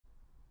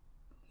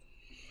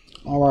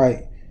All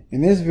right,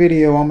 in this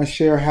video I'm going to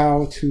share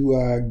how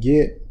to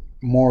get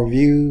more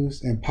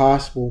views and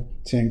possible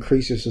to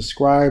increase your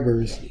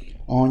subscribers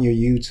on your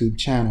YouTube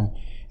channel.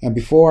 And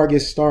before I get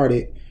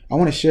started, I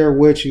want to share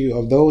with you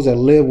of those that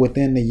live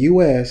within the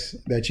US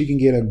that you can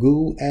get a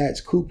Google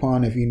Ads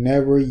coupon if you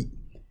never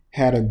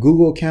had a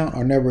Google account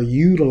or never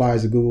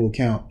utilized a Google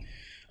account.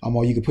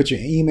 Or you can put your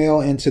email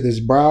into this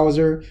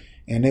browser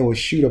and they will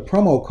shoot a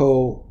promo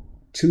code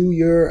to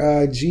your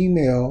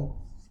Gmail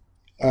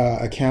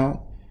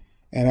account.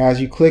 And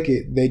as you click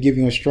it, they give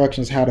you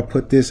instructions how to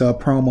put this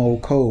promo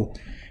code.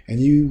 And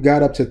you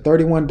got up to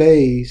 31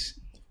 days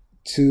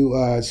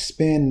to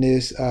spend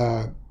this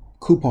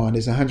coupon,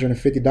 this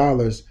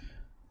 $150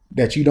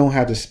 that you don't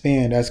have to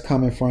spend. That's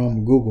coming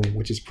from Google,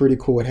 which is pretty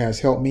cool. It has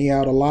helped me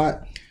out a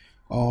lot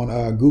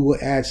on Google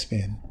ad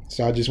spend.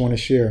 So I just want to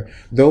share.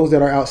 Those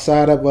that are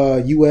outside of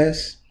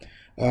US,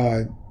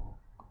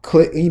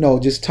 click,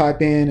 just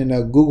type in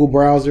a Google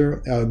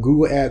browser,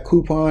 Google ad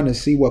coupon, and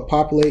see what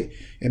populate.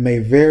 It may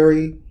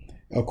vary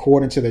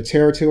according to the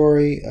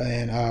territory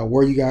and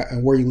where you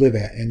live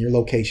at and your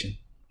location.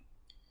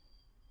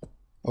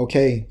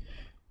 Okay,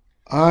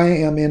 I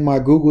am in my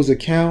Google's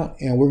account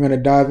and we're going to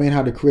dive in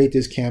how to create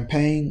this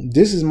campaign.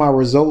 This is my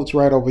results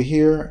right over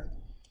here,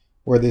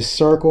 where this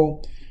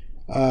circle.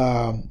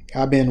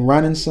 I've been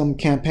running some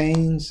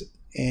campaigns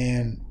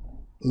and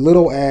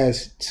little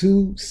as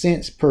 2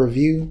 cents per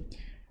view.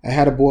 I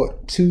had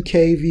about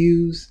 2K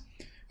views,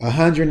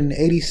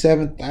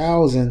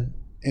 187,000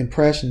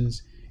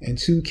 impressions, and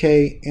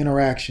 2K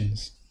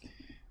interactions.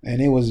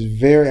 And it was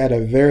at a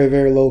very,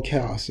 very low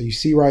cost. So you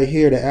see right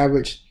here, the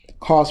average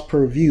cost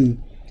per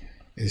view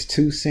is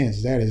 2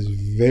 cents. That is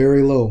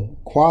very low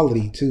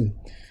quality too.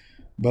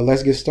 But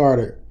let's get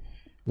started.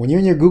 When you're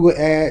in your Google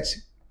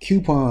Ads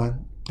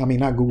coupon,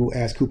 not Google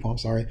Ads coupon,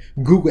 sorry,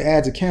 Google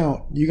Ads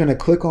account, you're going to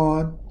click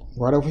on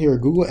right over here,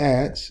 Google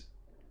Ads.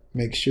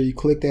 Make sure you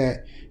click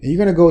that, and you're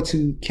going to go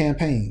to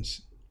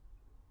campaigns.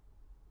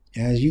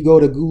 As you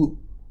go to Google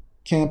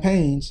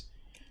campaigns,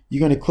 you're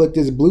going to click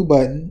this blue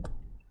button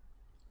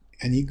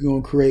and you're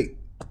going to create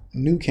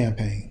new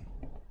campaign.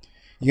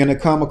 You're going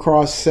to come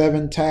across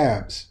 7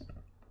 tabs.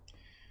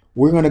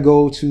 We're going to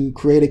go to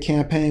create a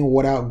campaign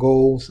without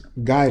goals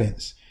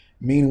guidance,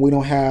 meaning we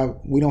don't have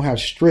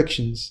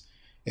restrictions.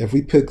 If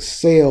we pick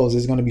sales,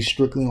 it's going to be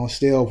strictly on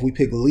sales. If we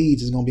pick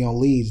leads, it's going to be on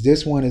leads.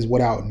 This one is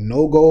without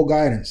no goal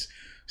guidance.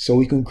 So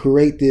we can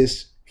create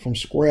this from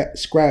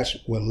scratch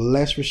with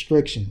less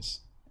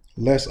restrictions,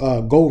 less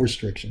goal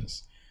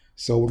restrictions.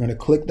 So we're going to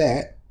click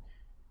that.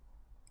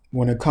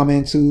 We're going to come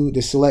into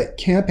the select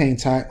campaign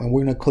type and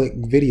we're going to click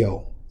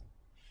video.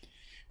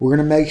 We're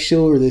going to make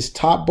sure this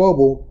top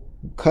bubble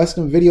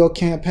custom video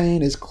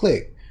campaign is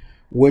clicked,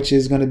 which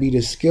is going to be the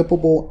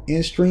skippable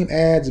in-stream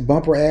ads,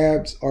 bumper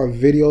ads, or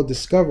video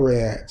discovery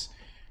ads.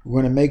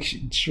 We're going to make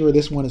sure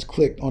this one is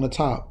clicked on the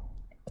top.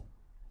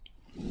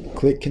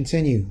 Click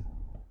continue.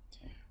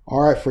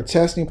 All right, for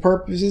testing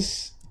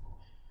purposes,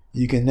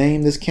 you can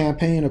name this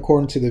campaign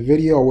according to the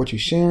video or what you're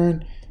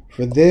sharing.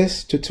 For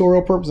this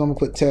tutorial purpose, I'm going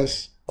to put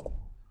test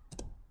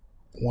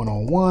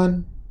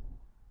 101,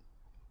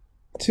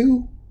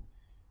 2.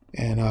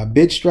 And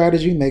bid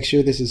strategy, make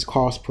sure this is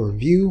cost per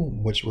view,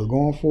 which we're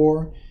going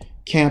for.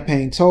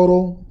 Campaign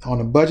total. On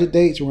the budget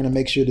dates, we're going to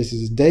make sure this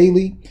is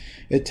daily.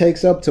 It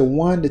takes up to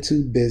 1 to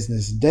 2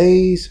 business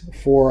days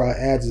for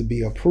ads to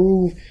be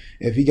approved.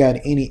 If you got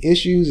any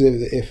issues,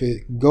 if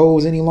it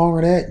goes any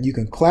longer than that, you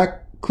can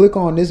click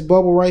on this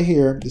bubble right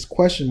here, this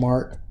question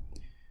mark,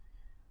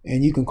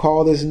 and you can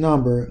call this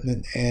number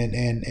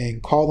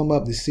and call them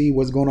up to see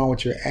what's going on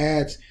with your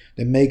ads,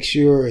 to make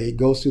sure it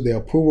goes through the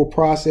approval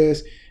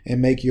process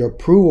and make your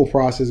approval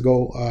process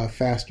go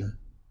faster.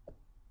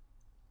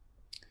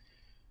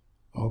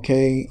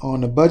 Okay,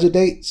 on the budget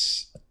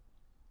dates,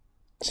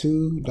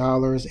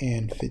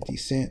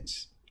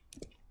 $2.50.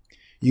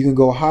 You can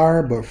go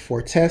higher, but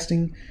for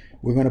testing,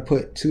 we're going to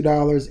put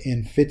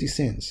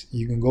 $2.50.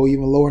 You can go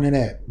even lower than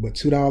that, but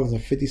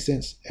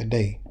 $2.50 a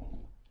day.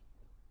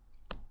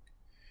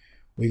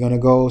 We're going to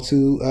go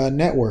to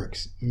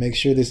networks. Make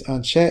sure this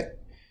unchecked.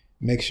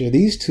 Make sure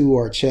these two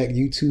are checked: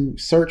 YouTube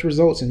search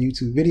results and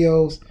YouTube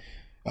videos.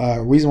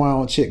 Reason why I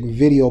don't check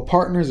video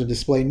partners or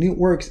display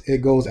networks, it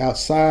goes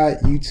outside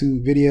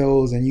YouTube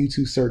videos and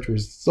YouTube search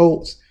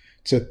results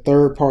to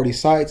third-party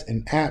sites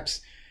and apps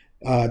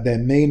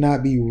that may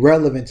not be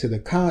relevant to the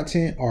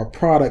content or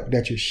product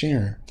that you're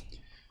sharing.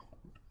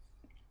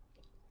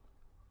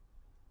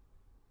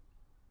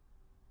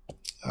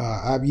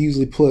 I've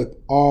usually put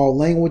all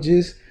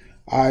languages.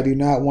 I do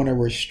not want to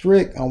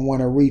restrict. I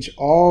want to reach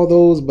all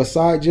those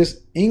besides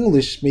just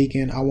English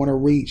speaking. I want to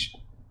reach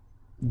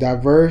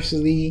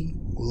diversity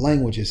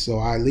languages. So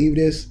I leave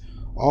this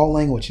all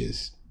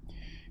languages.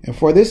 And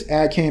for this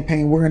ad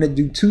campaign, we're going to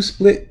do 2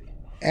 split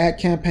ad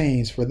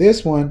campaigns. For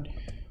this one,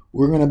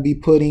 we're going to be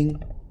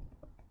putting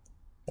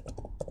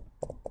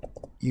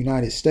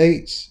United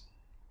States,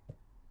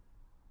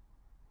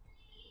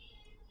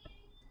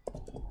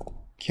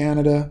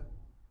 Canada,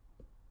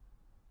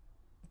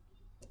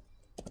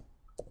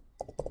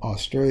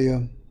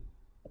 Australia,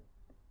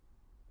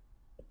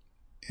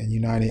 and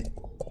United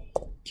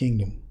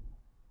Kingdom.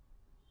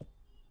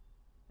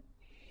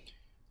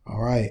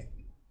 All right,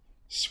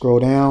 scroll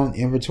down,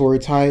 inventory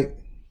type.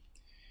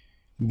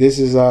 This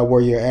is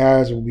where your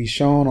ads will be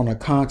shown on the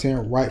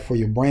content right for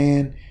your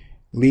brand.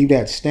 Leave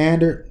that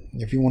standard.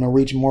 If you want to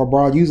reach more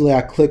broad, usually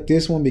I click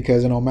this one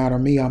because it don't matter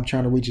to me. I'm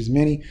trying to reach as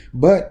many,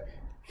 but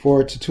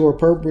for tutorial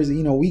purpose,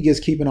 you know, we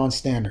just keep it on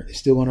standard. It's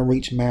still going to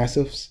reach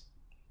massives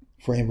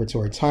for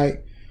inventory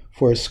type.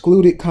 For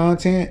excluded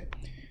content,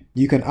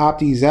 you can opt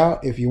these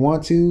out if you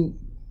want to,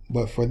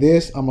 but for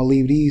this, I'm going to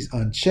leave these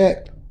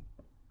unchecked.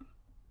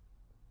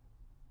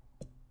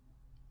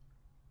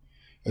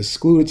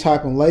 Excluded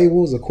type and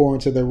labels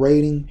according to the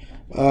rating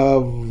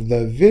of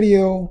the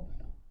video.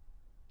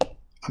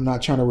 I'm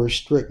not trying to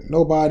restrict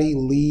nobody.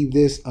 Leave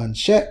this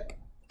unchecked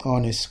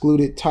on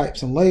excluded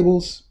types and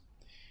labels.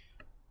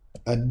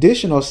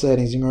 Additional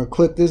settings, you're going to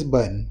click this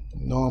button.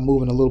 You know, I'm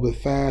moving a little bit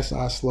fast.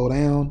 I'll slow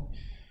down.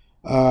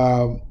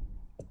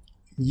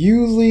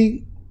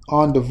 Usually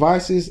on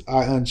devices,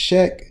 I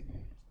uncheck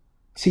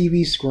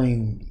TV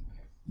screen.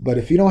 But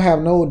if you don't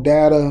have no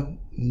data,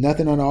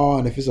 nothing at all,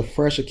 and if it's a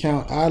fresh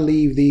account, I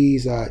leave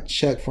these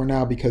checked for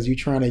now because you're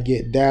trying to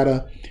get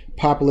data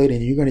populated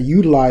and you're going to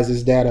utilize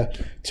this data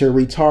to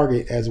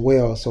retarget as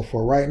well. So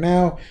for right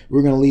now,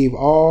 we're going to leave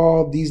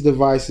all these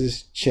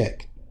devices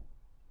checked.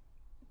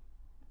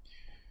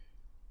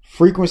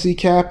 Frequency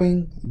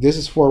capping, this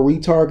is for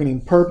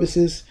retargeting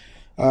purposes.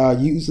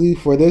 Usually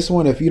for this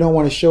one, if you don't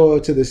want to show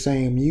it to the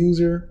same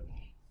user,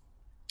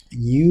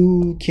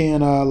 you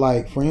can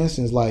like, for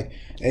instance, like,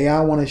 hey,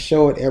 I want to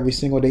show it every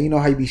single day. You know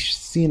how you be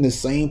seeing the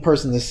same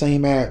person, the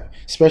same ad,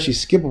 especially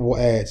skippable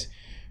ads.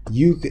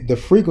 The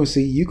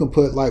frequency, you can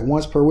put like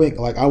once per week.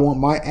 Like, I want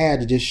my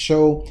ad to just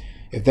show,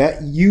 if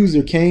that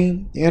user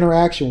came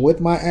interaction with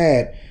my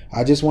ad,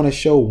 I just want to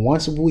show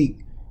once a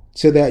week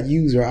to that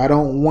user. I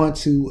don't want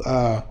to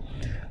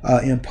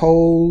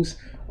impose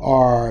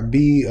or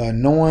be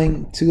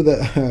annoying to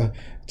the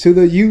to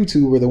the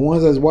YouTuber, the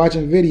ones that's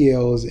watching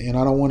videos, and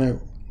I don't want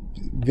to,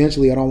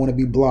 eventually I don't want to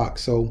be blocked.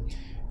 So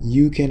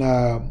you can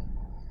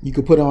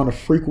put on a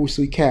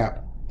frequency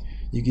cap.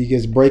 You can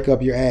just break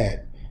up your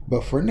ad.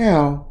 But for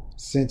now,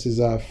 since it's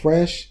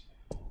fresh,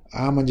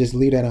 I'm gonna just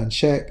leave that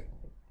unchecked.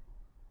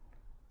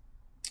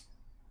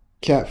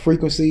 Cap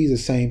frequencies, the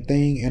same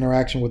thing.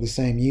 Interaction with the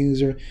same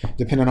user,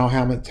 depending on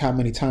how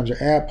many times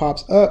your ad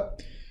pops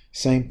up.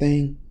 Same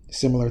thing,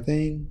 similar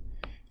thing.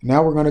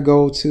 Now we're gonna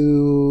go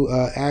to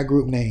ad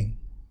group name.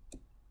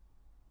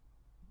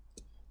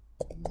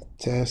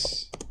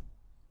 Test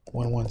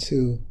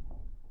 112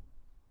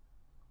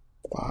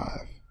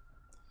 5.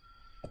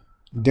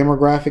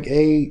 Demographic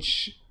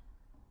age.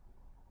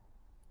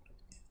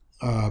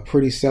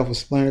 Pretty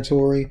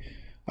self-explanatory.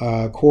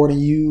 According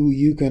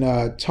you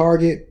can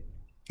target.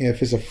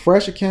 If it's a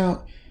fresh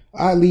account,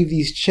 I leave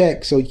these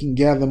checked so you can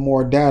gather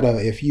more data.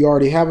 If you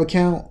already have an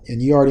account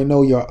and you already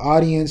know your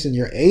audience and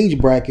your age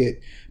bracket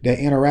that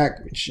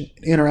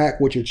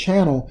interact with your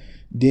channel,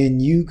 then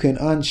you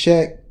can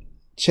check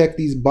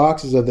these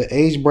boxes of the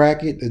age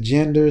bracket, the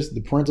genders,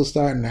 the parental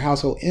status, and the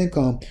household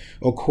income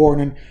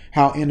according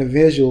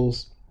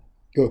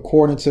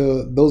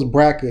to those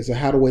brackets of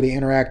how the way they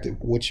interact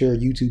with your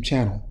YouTube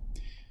channel.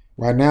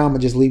 Right now, I'm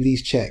gonna just leave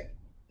these checked.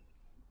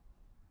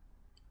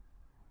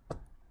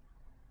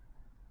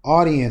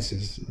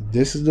 Audiences,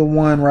 this is the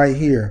one right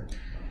here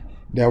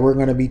that we're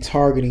going to be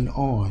targeting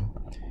on,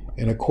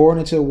 and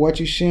according to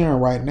what you're sharing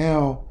right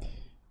now,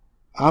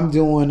 I'm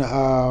doing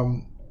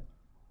how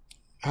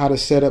to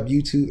set up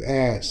YouTube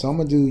ads. So I'm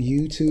gonna do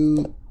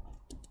YouTube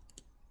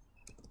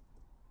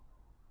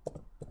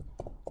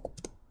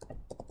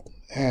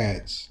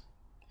ads,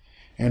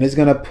 and it's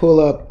gonna pull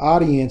up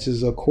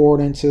audiences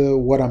according to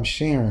what I'm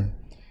sharing.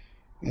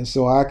 And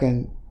so I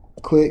can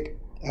click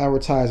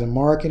advertising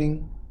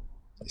marketing,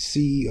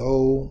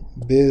 CEO,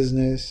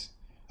 business.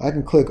 I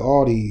can click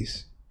all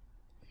these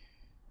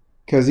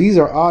because these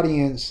are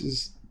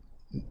audiences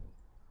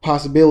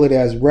possibility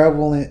as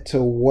relevant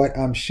to what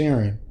I'm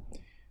sharing.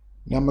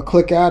 Now I'm gonna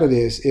click out of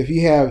this. If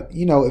you have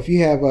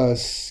a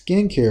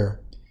skincare,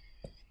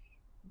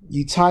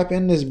 you type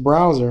in this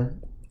browser.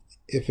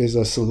 If it's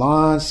a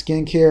salon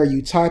skincare,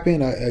 you type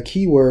in a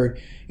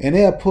keyword and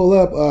they'll pull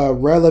up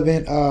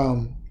relevant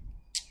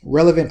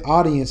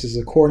audiences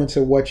according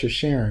to what you're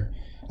sharing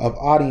of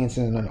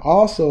audiences. And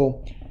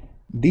also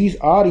these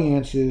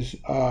audiences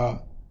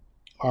are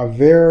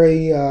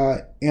very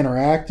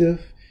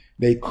interactive.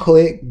 They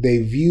click, they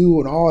view,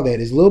 and all that.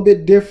 It's a little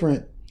bit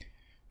different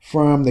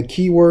from the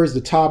keywords,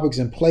 the topics,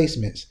 and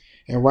placements.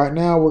 And right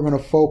now we're going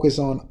to focus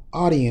on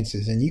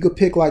audiences, and you could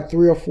pick like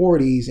 3 or 4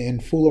 of these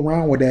and fool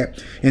around with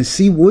that and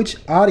see which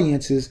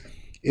audiences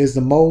is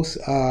the most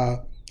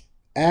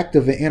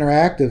active and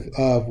interactive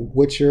of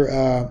what your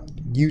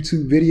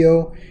YouTube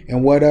video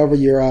and whatever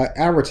you're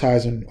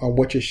advertising or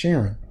what you're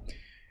sharing.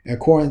 And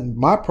according to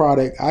my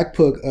product, I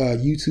put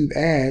YouTube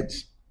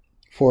ads,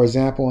 for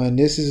example, and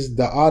this is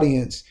the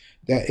audience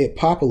that it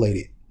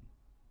populated.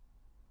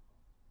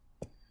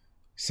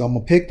 So I'm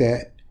gonna pick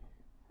that.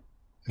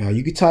 Now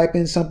you could type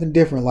in something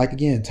different, like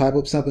again, type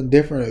up something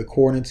different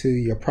according to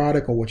your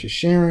product or what you're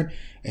sharing,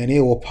 and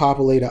it will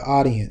populate an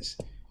audience.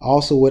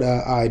 Also with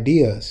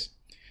ideas,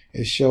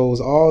 it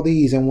shows all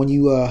these, and when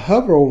you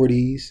hover over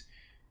these,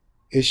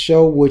 it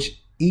shows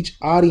which each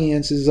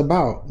audience is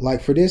about.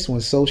 Like for this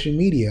one, social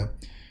media.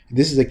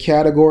 This is a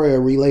category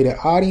of related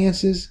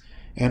audiences,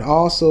 and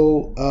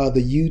also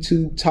the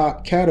YouTube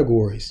top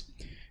categories.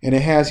 And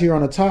it has here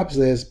on the top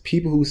says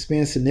people who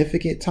spend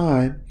significant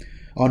time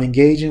on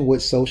engaging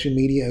with social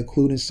media,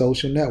 including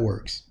social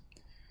networks.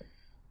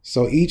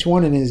 So each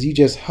one of them is, you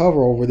just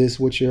hover over this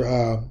with your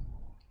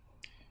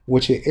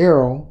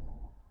arrow,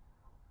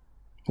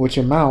 with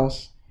your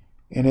mouse,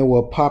 and it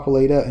will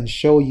populate up and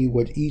show you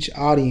what each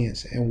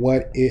audience and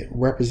what it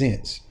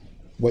represents,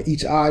 what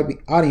each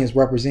audience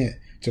represent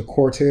to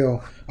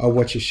quartile of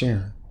what you're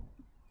sharing.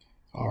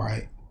 All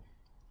right.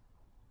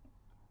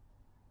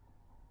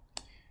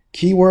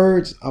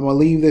 Keywords, I'm going to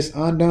leave this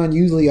undone.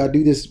 Usually I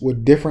do this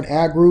with different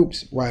ad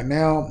groups. Right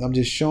now, I'm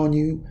just showing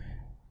you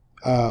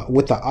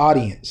with the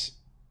audience.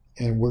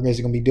 And we're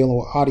just going to be dealing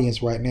with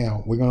audience right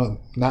now. We're going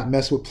to not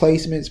mess with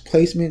placements.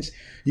 Placements,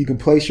 you can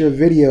place your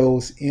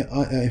videos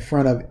in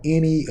front of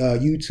any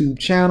YouTube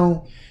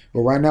channel.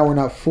 But right now, we're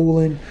not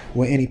fooling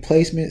with any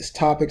placements,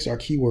 topics, or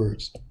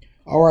keywords.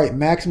 All right,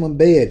 maximum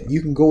bid.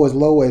 You can go as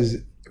low as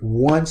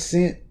 1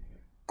 cent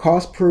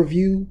cost per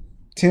view,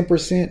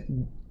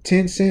 10%,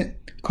 10 cent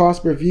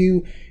cost per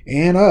view,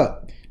 and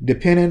up,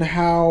 depending on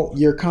how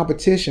your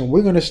competition.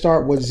 We're going to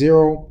start with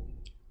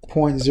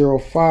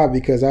 0.05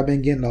 because I've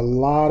been getting a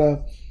lot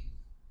of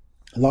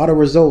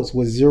results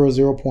with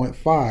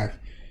 0.5.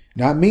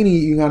 Not meaning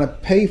you're going to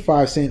pay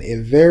 5 cents.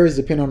 It varies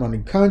depending on the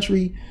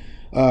country.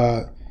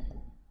 For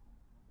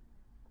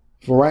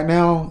right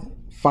now,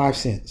 5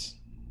 cents.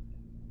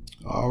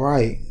 All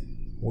right,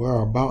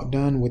 we're about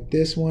done with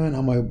this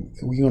one.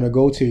 We're gonna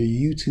go to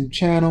your YouTube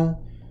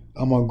channel.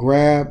 I'm gonna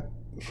grab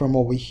from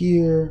over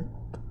here,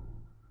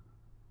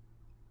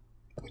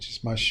 which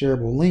is my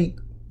shareable link.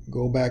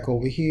 Go back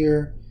over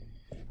here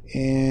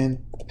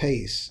and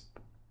paste.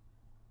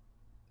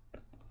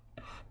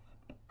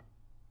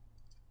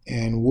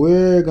 And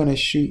we're gonna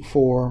shoot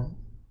for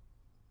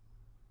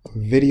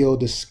video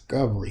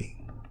discovery.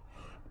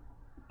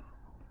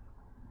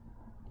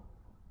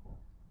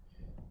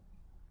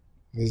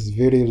 This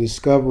video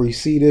discovery.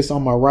 See this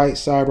on my right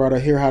side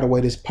right here, how the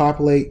way this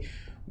populate.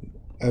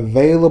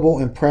 Available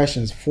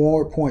impressions,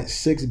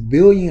 4.6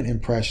 billion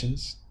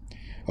impressions.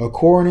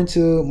 According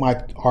to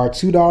our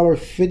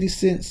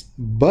 $2.50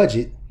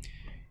 budget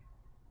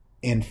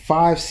and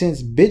 5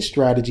 cents bid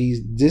strategies,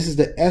 this is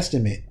the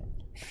estimate.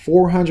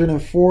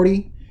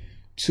 440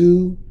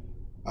 to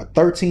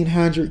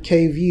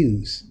 1,300K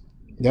views.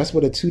 That's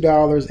with a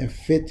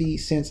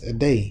 $2.50 a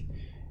day.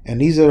 And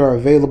these are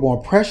available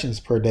impressions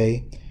per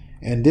day.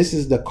 And this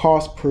is the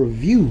cost per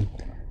view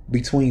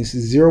between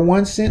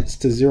 0.1 cents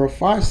to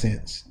 0.5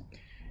 cents.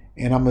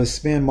 And I'm going to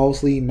spend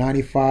mostly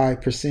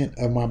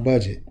 95% of my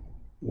budget,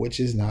 which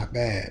is not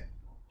bad.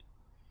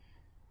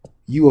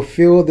 You will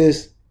fill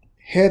this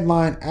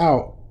headline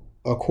out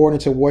according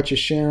to what you're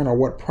sharing or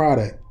what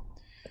product.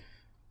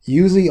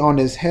 Usually on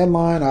this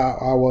headline,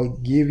 I will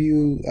give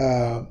you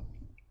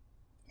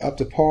up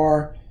to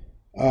par.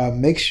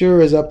 Make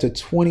sure it's up to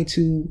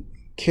 22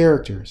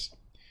 characters.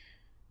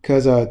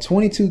 Because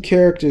 22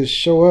 characters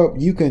show up,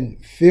 you can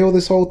fill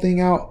this whole thing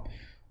out,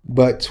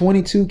 but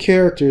 22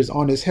 characters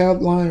on this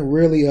headline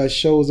really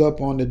shows up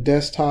on the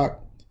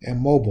desktop and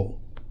mobile.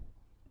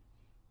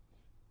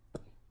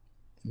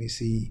 Let me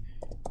see.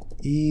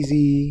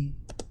 Easy.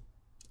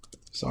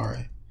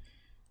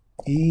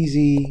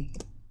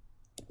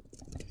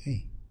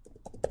 Hey.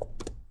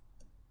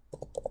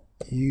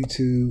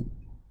 YouTube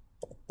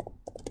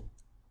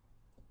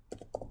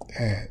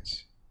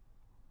ads.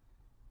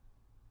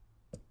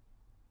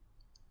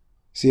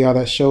 See how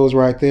that shows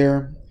right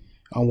there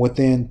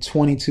within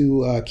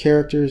 22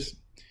 characters?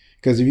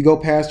 Because if you go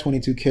past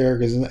 22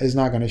 characters, it's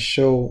not going to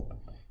show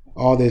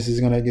all this. It's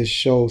going to just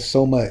show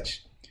so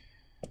much.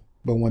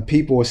 But when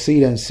people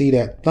see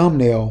that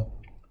thumbnail,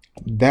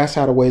 that's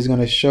how the way it's going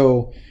to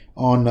show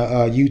on the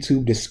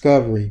YouTube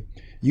discovery.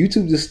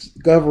 YouTube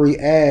discovery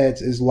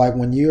ads is like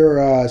when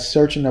you're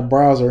searching a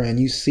browser and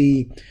you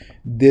see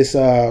this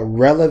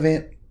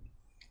relevant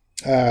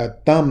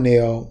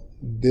thumbnail,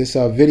 this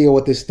video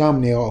with this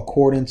thumbnail,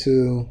 according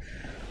to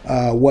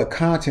what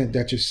content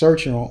that you're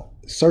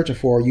searching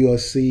for, you'll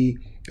see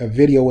a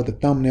video with a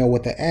thumbnail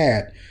with the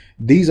ad.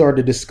 These are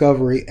the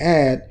discovery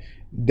ad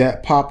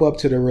that pop up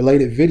to the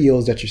related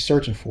videos that you're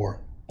searching for.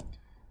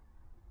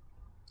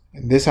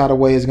 And this is how the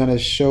way is going to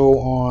show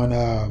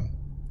on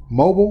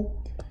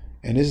mobile,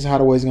 and this is how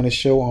the way is going to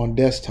show on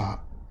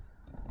desktop.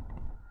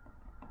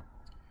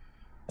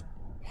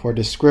 For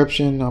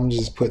description, I'm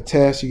just put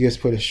test. You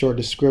just put a short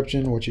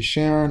description, what you're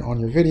sharing on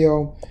your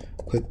video.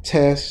 Put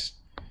test.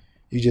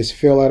 You just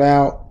fill it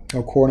out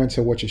according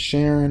to what you're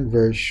sharing,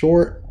 very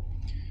short.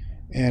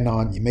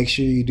 And you make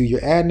sure you do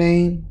your ad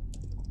name,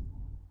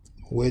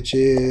 which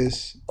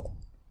is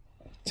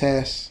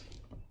test.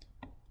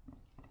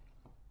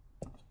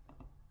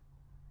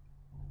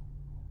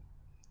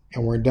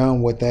 And we're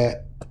done with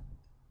that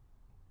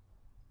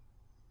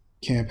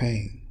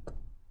campaign.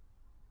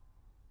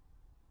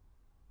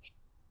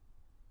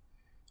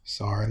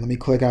 Sorry, let me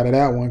click out of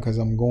that one because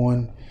I'm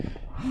going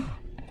a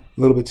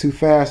little bit too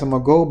fast. I'm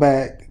going to go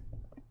back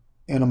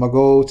and I'm going to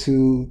go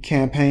to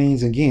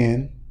campaigns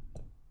again.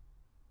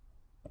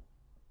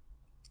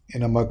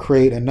 And I'm going to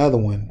create another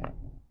one.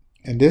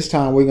 And this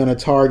time we're going to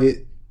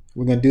target,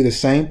 we're going to do the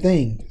same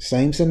thing,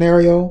 same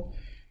scenario,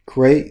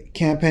 create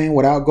campaign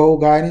without goal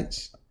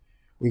guidance.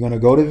 We're going to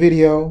go to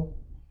video.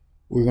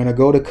 We're going to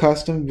go to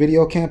custom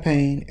video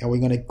campaign and we're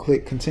going to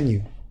click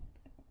continue.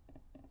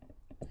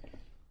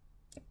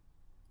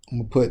 I'm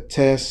going to put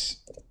test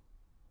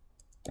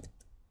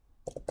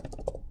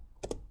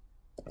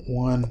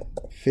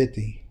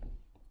 150.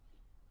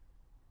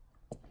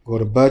 Go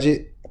to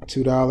budget,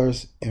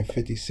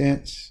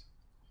 $2.50.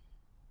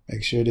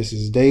 Make sure this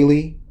is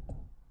daily.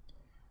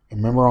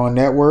 Remember on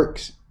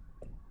networks,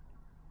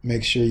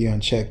 make sure you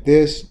uncheck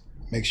this.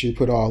 Make sure you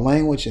put all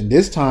language. And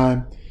this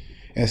time,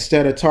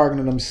 instead of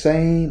targeting them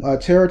same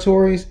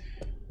territories,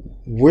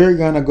 we're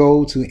going to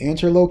go to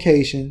enter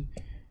location.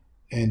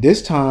 And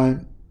this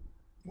time,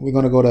 we're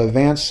going to go to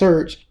advanced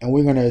search and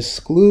we're going to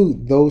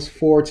exclude those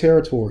 4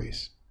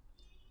 territories.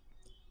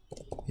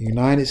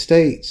 United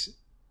States,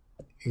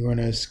 you're going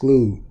to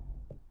exclude.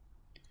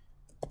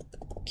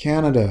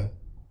 Canada,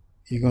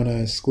 you're going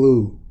to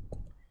exclude.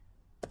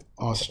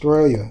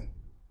 Australia,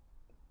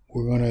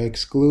 we're going to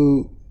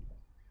exclude.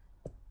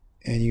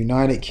 And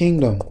United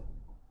Kingdom,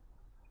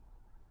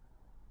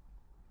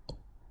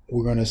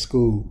 we're going to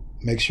exclude.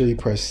 Make sure you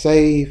press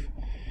save.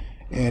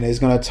 And it's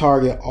going to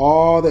target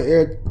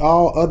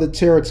all other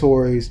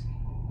territories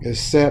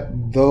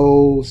except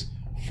those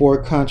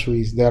 4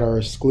 countries that are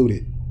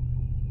excluded.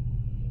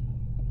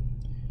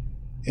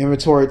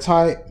 Inventory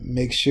type,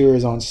 make sure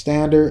it's on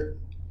standard.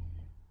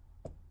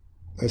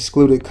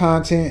 Excluded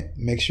content,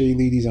 make sure you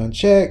leave these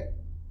unchecked.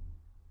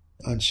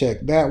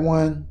 Uncheck that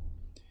one.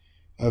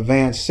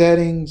 Advanced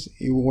settings,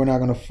 we're not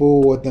going to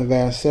fool with the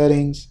advanced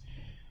settings.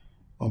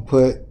 I'll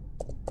put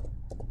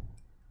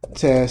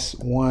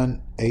test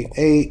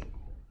 188.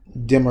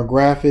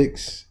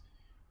 Demographics,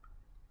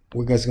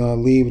 we're just going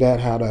to leave that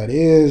how that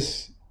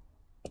is.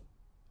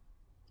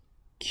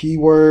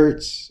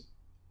 Keywords,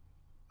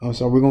 we're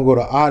going to go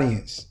to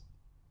audience.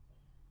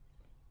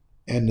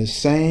 And the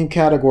same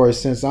category,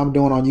 since I'm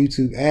doing on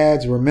YouTube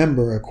ads,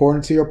 remember,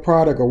 according to your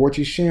product or what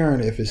you're sharing,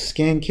 if it's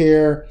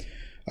skincare,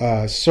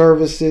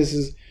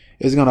 services,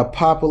 is going to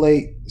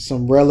populate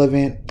some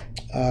relevant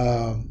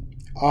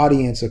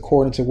audience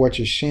according to what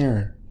you're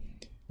sharing.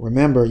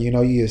 Remember, you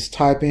just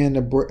type in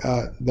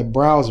the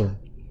browser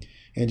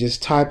and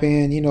just type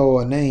in,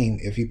 a name.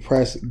 If you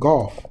press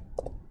golf,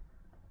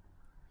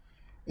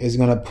 it's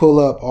going to pull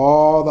up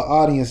all the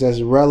audience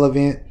that's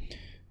relevant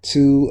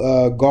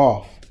to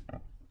golf.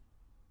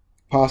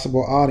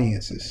 Possible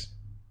audiences.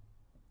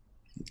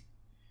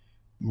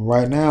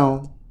 Right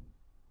now,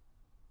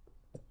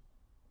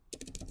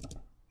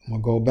 I'm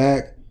going to go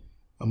back.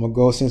 I'm going to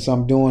go, since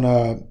I'm doing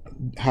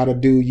how to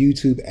do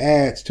YouTube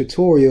ads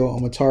tutorial, I'm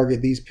going to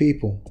target these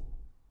people.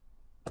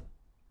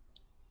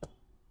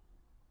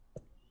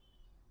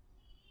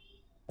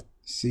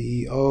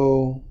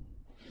 CEO.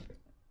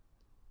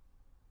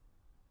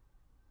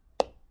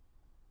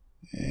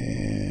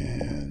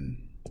 And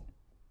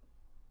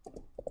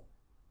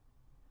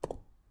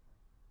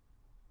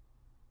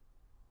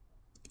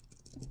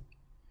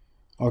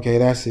okay,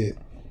 that's it.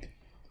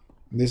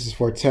 This is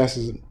for test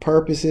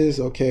purposes.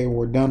 Okay,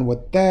 we're done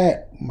with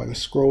that. I'm going to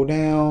scroll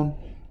down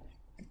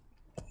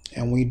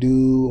and we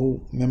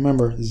do,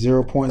 remember,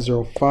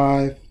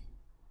 0.05.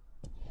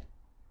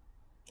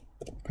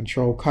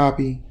 Control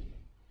copy.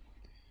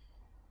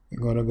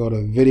 We're going to go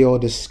to video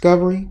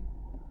discovery.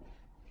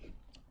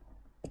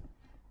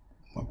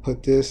 I'll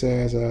put this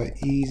as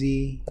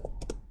easy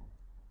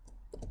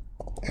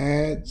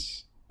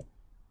ads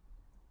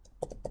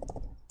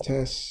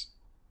test,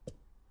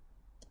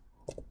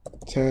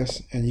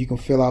 and you can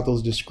fill out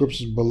those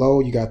descriptions below.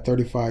 You got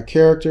 35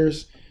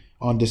 characters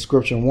on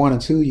description 1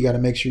 and 2. You got to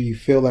make sure you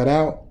fill that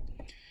out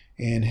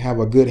and have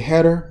a good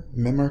header.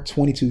 Remember,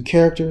 22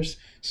 characters,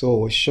 so it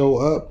will show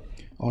up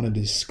on a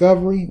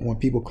discovery when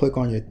people click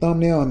on your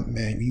thumbnail,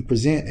 and you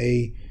present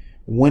a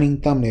winning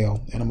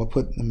thumbnail. And I'm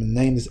gonna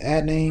name this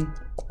ad name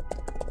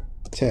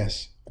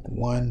test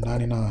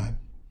 199,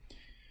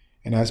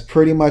 and that's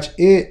pretty much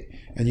it.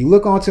 And you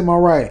look onto my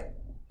right,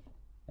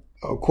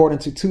 according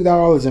to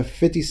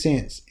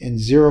 $2.50 and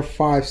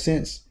 0.5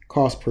 cents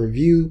cost per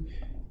view.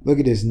 Look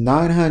at this,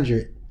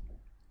 900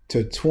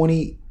 to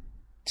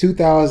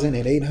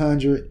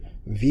 22,800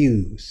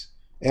 views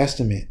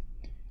estimate.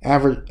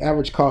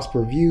 Average cost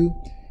per view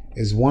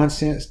is 1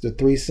 cent to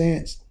 3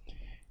 cents,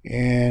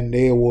 and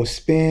they will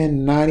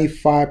spend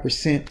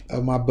 95%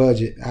 of my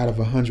budget out of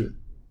 100%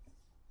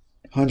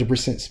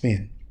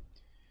 spend.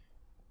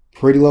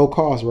 Pretty low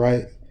cost,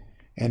 right?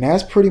 And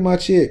that's pretty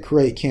much it.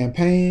 Create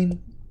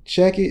campaign,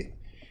 check it,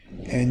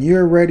 and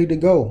you're ready to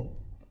go.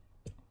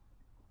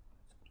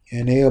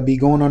 And they'll be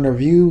going under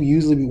view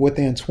usually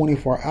within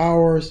 24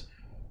 hours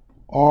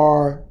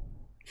or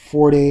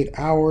 48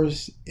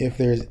 hours. If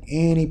there's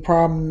any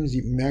problems,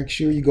 you make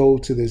sure you go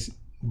to this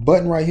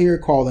button right here,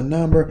 call the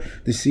number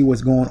to see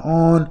what's going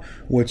on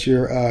with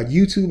your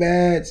YouTube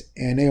ads,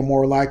 and they're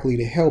more likely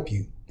to help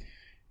you.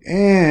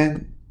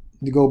 And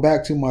to go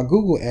back to my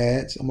Google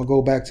ads, I'm gonna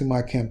go back to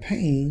my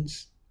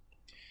campaigns.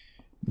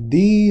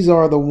 These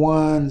are the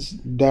ones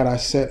that I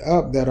set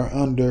up that are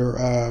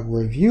under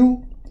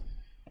review.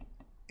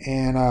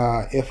 And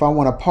if I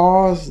want to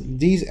pause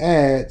these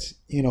ads,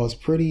 you know, it's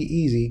pretty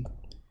easy.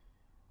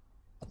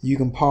 You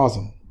can pause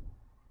them.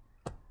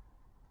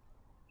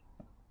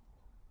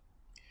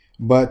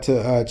 But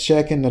to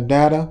check in the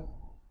data,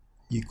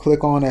 you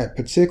click on that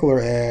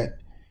particular ad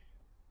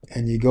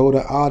and you go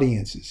to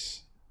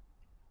audiences.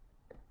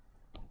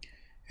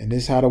 And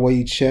this is how the way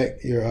you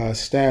check your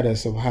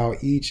status of how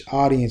each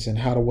audience and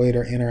how the way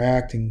they're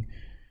interacting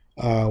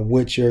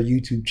with your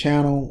YouTube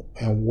channel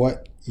and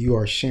what you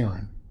are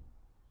sharing.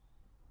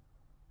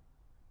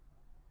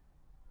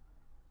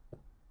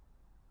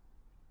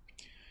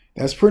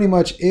 That's pretty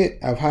much it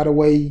of how the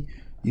way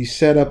you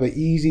set up an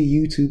easy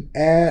YouTube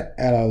ad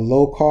at a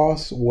low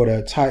cost with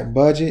a tight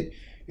budget.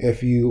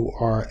 If you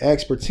are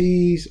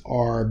expertise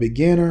or a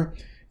beginner,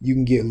 you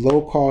can get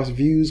low cost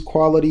views,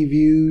 quality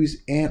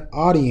views, and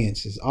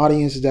audiences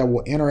that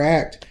will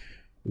interact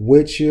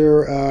with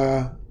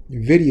your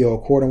video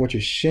according to what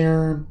you're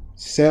sharing,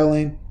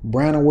 selling,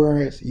 brand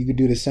awareness. You can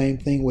do the same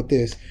thing with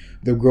this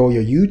to grow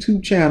your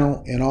YouTube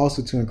channel and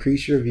also to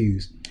increase your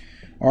views.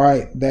 All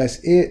right, that's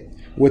it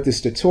with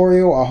this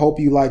tutorial. I hope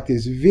you like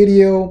this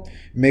video.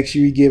 Make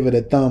sure you give it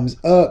a thumbs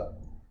up,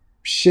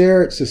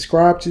 share it,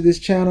 subscribe to this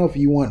channel if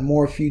you want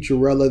more future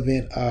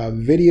relevant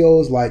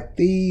videos like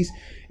these,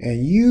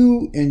 and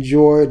you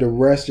enjoy the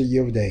rest of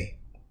your day.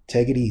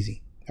 Take it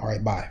easy. All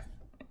right, bye.